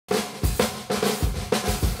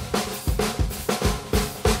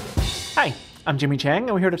I'm Jimmy Chang,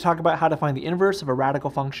 and we're here to talk about how to find the inverse of a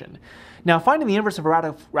radical function. Now, finding the inverse of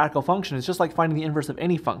a radical function is just like finding the inverse of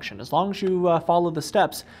any function. As long as you follow the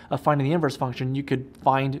steps of finding the inverse function, you could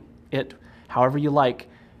find it however you like,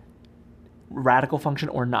 radical function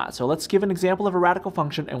or not. So let's give an example of a radical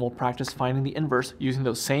function, and we'll practice finding the inverse using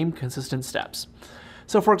those same consistent steps.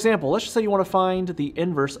 So for example, let's just say you want to find the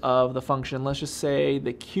inverse of the function. Let's just say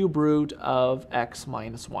the cube root of x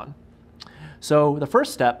minus 1. So the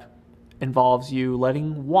first step involves you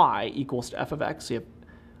letting y equals to f of x. So you have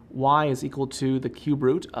y is equal to the cube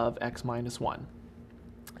root of x minus 1.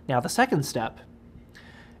 Now the second step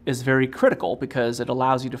is very critical because it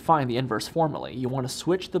allows you to find the inverse formally. You want to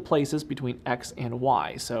switch the places between x and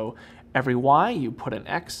y. So every y you put an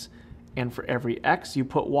x, and for every x you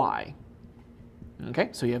put y. Okay,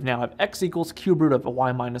 so you now have x equals cube root of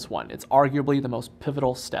y minus 1. It's arguably the most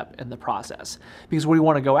pivotal step in the process, because where you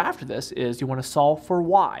want to go after this is you want to solve for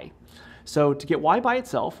y. So to get y by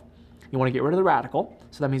itself, you want to get rid of the radical,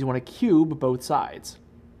 so that means you want to cube both sides.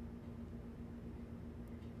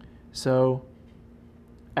 So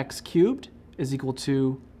x cubed is equal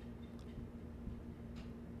to,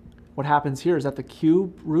 what happens here is that the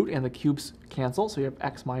cube root and the cubes cancel, so you have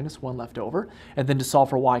x minus 1 left over. And then to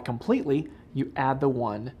solve for y completely, you add the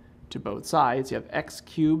 1 to both sides. You have x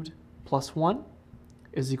cubed plus 1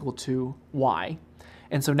 is equal to y.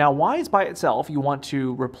 And so now y is by itself. You want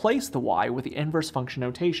to replace the y with the inverse function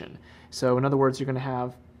notation. So in other words, you're going to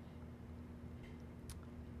have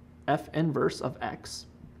f inverse of x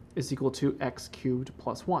is equal to x cubed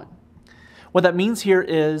plus 1. What that means here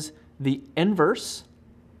is the inverse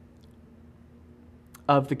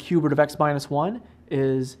of the cube root of x minus 1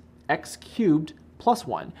 is x cubed plus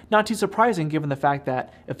 1. Not too surprising given the fact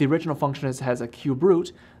that if the original function has a cube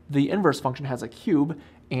root, the inverse function has a cube,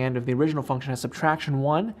 and if the original function has subtraction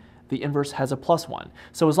 1, the inverse has a plus 1.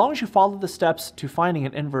 So as long as you follow the steps to finding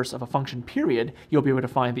an inverse of a function period, you'll be able to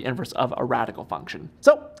find the inverse of a radical function.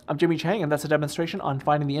 So I'm Jimmy Chang, and that's a demonstration on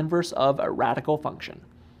finding the inverse of a radical function.